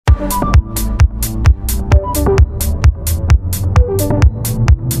Hello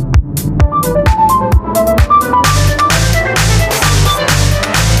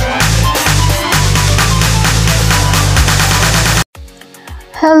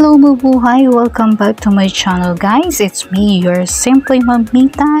mabuhay! Welcome back to my channel guys. It's me, your Simply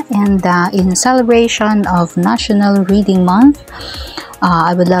Mamita, and in celebration of National Reading Month,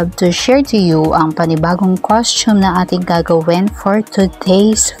 I would love to share to you ang panibagong costume na ating gagawin for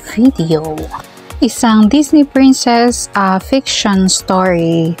today's video. Isang Disney princess fiction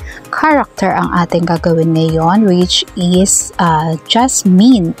story character ang ating gagawin ngayon, which is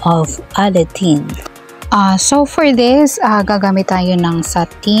Jasmine of Alladin. So for this, gagamit tayo ng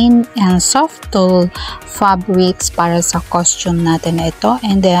satin and soft tulle fabrics para sa costume natin na ito,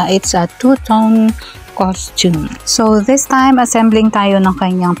 and it's a two-tone costume. So this time, assembling tayo ng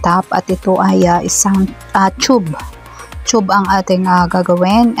kanyang top, at ito ay isang tube ang ating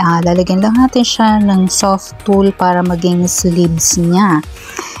gagawin. Lalagyan lang natin siya ng soft tulle para maging sleeves niya,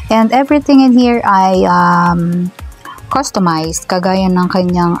 and everything in here ay customized kagaya ng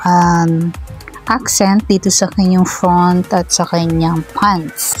kanyang accent dito sa kanyang front at sa kanyang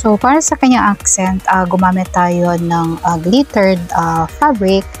pants. So para sa kanyang accent, gumamit tayo ng glittered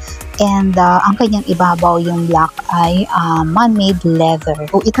fabric, and ang kanyang ibabaw, yung black, ay man-made leather.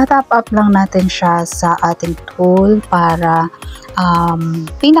 So itatap up lang natin siya sa ating tulle para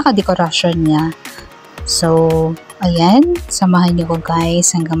pinaka-dekorasyon niya. So ayan, samahan niyo ko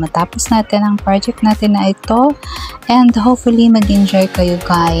guys hanggang matapos natin ang project natin na ito, and hopefully mag-enjoy kayo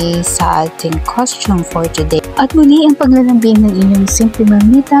guys sa ating costume for today. At muli, ang paglalambing ng inyong Simply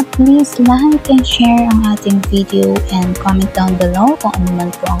Mamita, please like and share ang ating video and comment down below kung ano man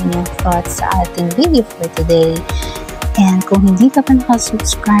po ang inyong thoughts sa ating video for today. And kung hindi ka pa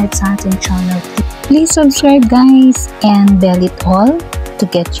nakasubscribe sa ating channel, please subscribe guys and bell it all to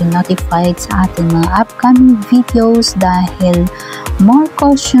get you notified sa ating mga upcoming videos, dahil more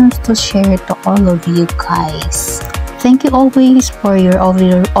costumes to share to all of you guys. Thank you always for your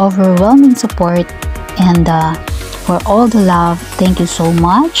overwhelming support, and for all the love. Thank you so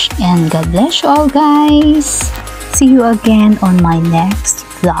much, and God bless you all guys. See you again on my next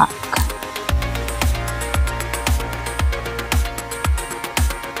vlog.